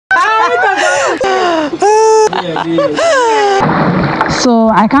So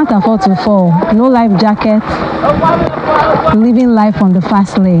I can't afford to fall. No life jacket. Living life on the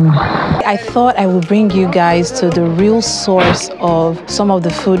fast lane. I thought I would bring you guys to the real source of some of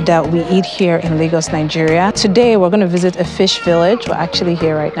the food that we eat here in Lagos, Nigeria. Today we're going to visit a fish village. We're actually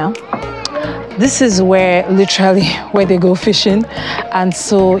here right now. This is where literally where they go fishing, and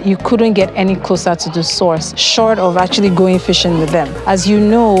so you couldn't get any closer to the source short of actually going fishing with them. As you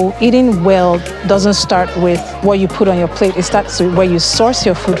know, eating well doesn't start with what you put on your plate. It starts with where you source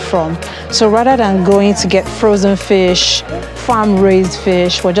your food from. So rather than going to get frozen fish, farm-raised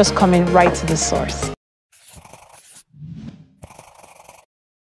fish, we're just coming right to the source.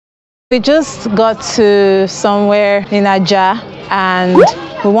 We just got to somewhere in Ajah and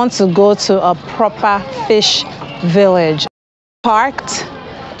we want to go to a proper fish village. Parked,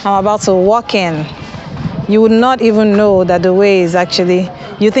 I'm about to walk in. You would not even know that the way is actually,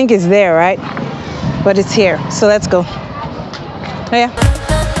 you think it's there, right? But it's here. So let's go. Oh, yeah.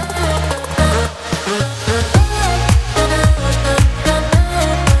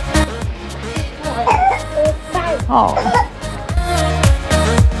 Oh.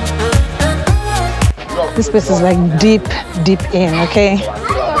 This place is like deep in, okay?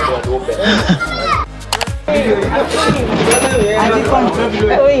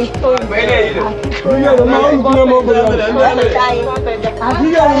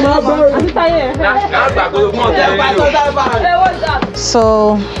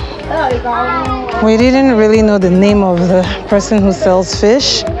 So we didn't really know the name of the person who sells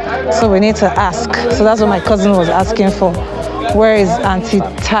fish, so we need to ask. So that's what my cousin was asking for. Where is Auntie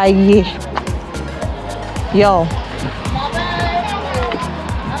Taye? Yo,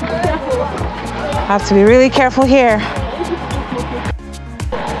 have to be really careful here.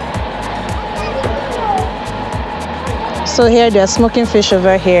 So here they're smoking fish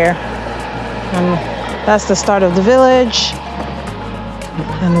over here, and that's the start of the village,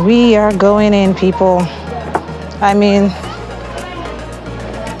 and we are going in, people. I mean,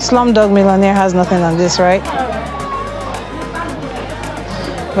 Slumdog Millionaire has nothing on this, right?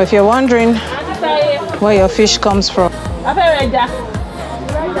 But if you're wondering where your fish comes from, fresh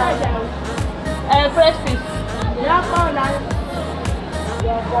fish.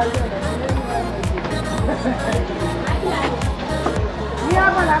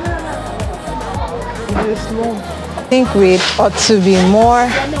 I think we ought to be more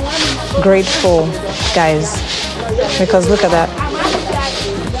grateful, guys, because look at that.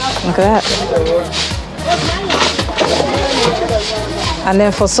 Look at that. And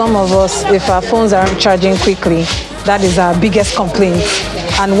then for some of us, if our phones aren't charging quickly, that is our biggest complaint.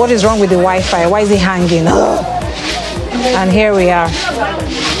 And what is wrong with the Wi-Fi? Why is it hanging? Ugh. And here we are.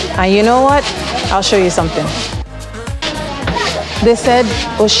 And you know what? I'll show you something. They said,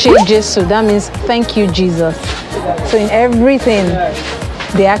 Oshe Jesu, that means thank you, Jesus. So in everything,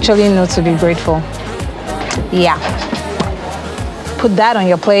 they actually know to be grateful. Yeah. Put that on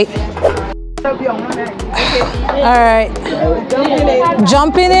your plate. All right.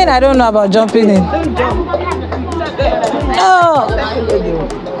 Jumping in? I don't know about jumping in. Oh.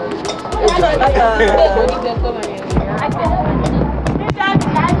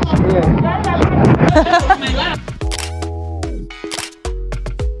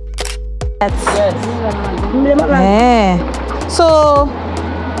 Yeah. So,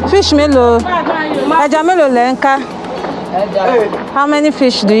 fish melo, Ajah melo lenka. How many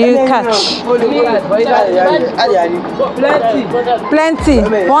fish do you catch? Plenty.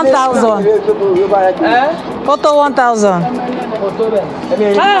 1,000. Photo 1,000.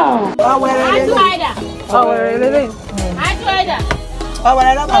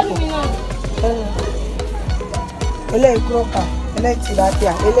 Croaker,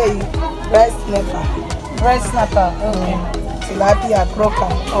 tilapia, rice snapper, okay. Tilapia,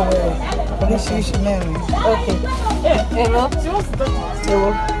 croaker, owere. Okay.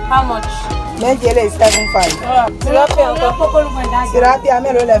 How much? Maybe 7.5. Tilapia,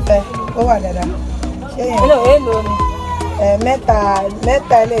 melo lefe. Over there. Hello. Meta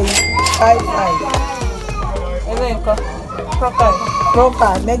 5.5.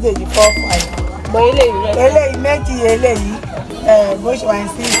 Croaker, maybe 4.5. But bush wine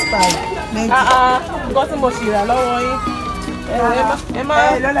 6.5. Got too much here.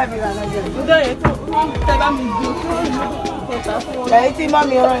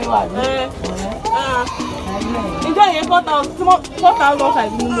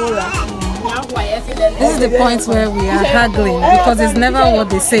 This is the point where we are haggling because it's never what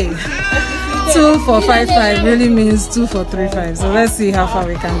they say. 2 for 5.5 really means 2 for 3.5. So let's see how far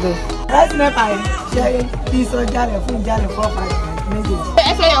we can go. That's not fine. Sharing piece of jar, food jar,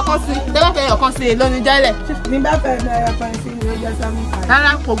 4.5. your cousin. Never tell your cousin. Don't jale. Nígbà fẹ́ your cousin ló jẹ́ 7,500.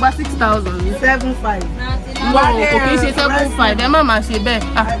 Rárá kò gba 6,000. 7,500. No, kò kì í ṣe 7,500. Ẹ má ṣe bẹ́ẹ̀.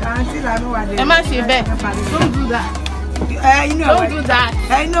 Àǹtí làánú wà dé. Ẹ má ṣe bẹ́ẹ̀. Don't do that. Don't do that.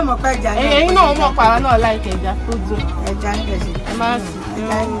 Ẹ̀yin náà mọ̀ pé ẹja. Ẹ̀yin náà mọ̀ pé àwa náà like ẹja tó dùn. Ẹja ń kẹ̀sì. Ẹ má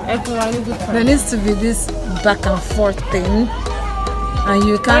ẹ fún wa ní good time. There needs to be this back and forth thing, and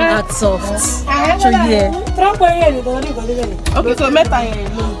you can't act soft. So yeah. Okay, so mẹ́ta yẹn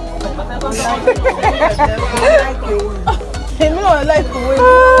ló. Èmi náà like owó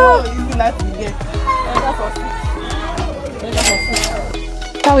easy láti get.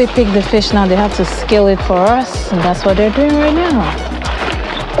 How we pick the fish now, they have to scale it for us, and that's what they're doing right now.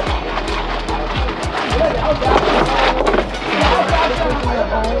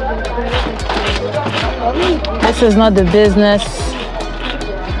 This is not the business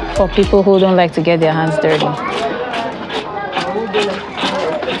for people who don't like to get their hands dirty.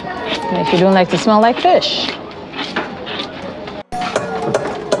 And if you don't like to smell like fish.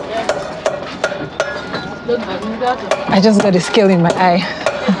 I just got a scale in my eye.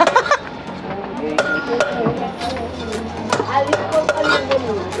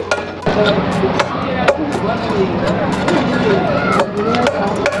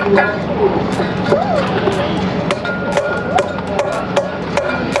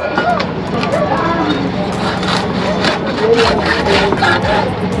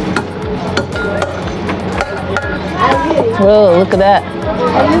 Whoa, look at that.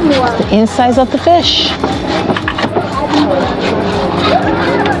 The insides of the fish.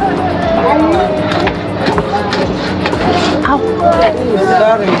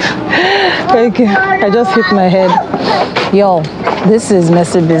 Thank you. I just hit my head. Yo, this is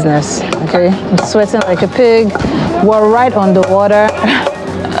messy business, okay? I'm sweating like a pig. We're right on the water.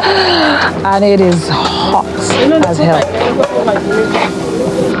 And it is hot as hell.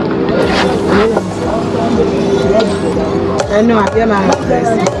 I know,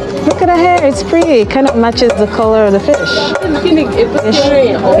 Look at the hair, it's pretty. It kind of matches the color of the fish. Fish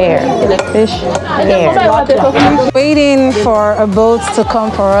hair. Fish hair. Waiting for a boat to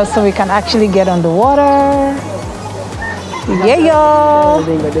come for us so we can actually get on the water. Yeah, y'all.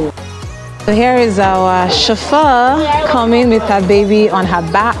 So here is our chauffeur coming with her baby on her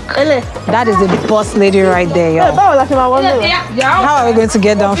back. That is the boss lady right there, y'all. How are we going to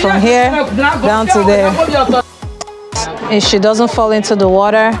get down from here down to there? If she doesn't fall into the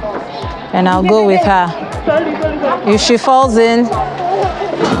water, and I'll go with her. If she falls in,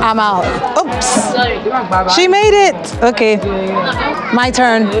 I'm out. Oops. She made it. Okay. My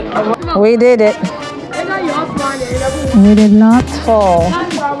turn. We did it. We did not fall.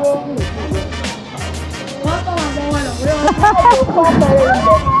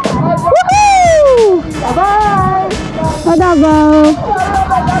 Woohoo! Bye-bye. Bye-bye.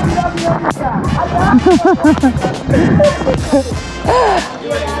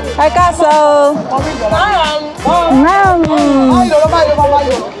 Hi, Castle.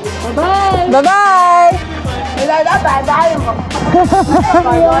 Bye-bye.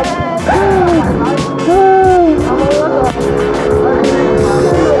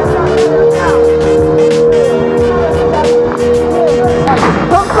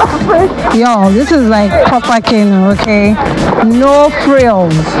 Yo, this is like proper canoe, okay? No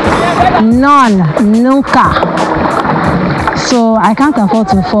frills, none, nunca. So I can't afford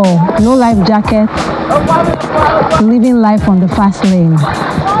to fall. No life jacket. Living life on the fast lane,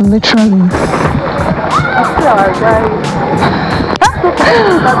 literally.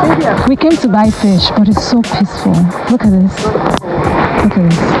 We came to buy fish, but it's so peaceful. Look at this. Look at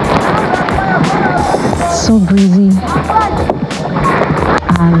this. So breezy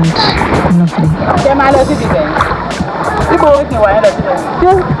and lovely.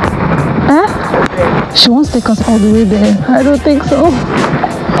 Huh? She wants to take us all the way there. I don't think so.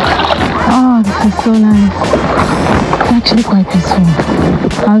 Oh, this is so nice. It's actually quite peaceful.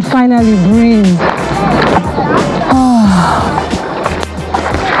 And finally breathe. Oh.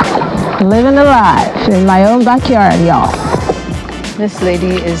 Living the life in my own backyard, y'all. This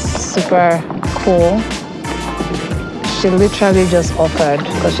lady is super cool. She literally just offered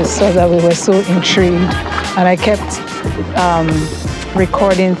because she saw that we were so intrigued, and I kept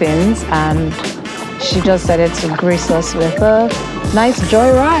recording things, and she just decided to grace us with a nice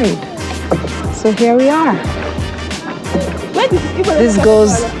joyride. So here we are.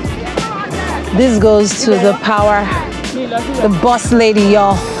 This goes to the power, the boss lady,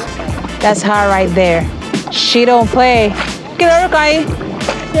 y'all. That's her right there. She don't play.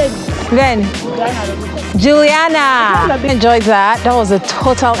 Then Juliana enjoyed that. That was a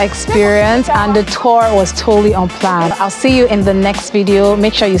total experience and the tour was totally unplanned. I'll see you in the next video.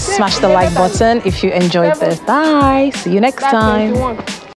 Make sure you smash the like button if you enjoyed this. Bye. See you next time.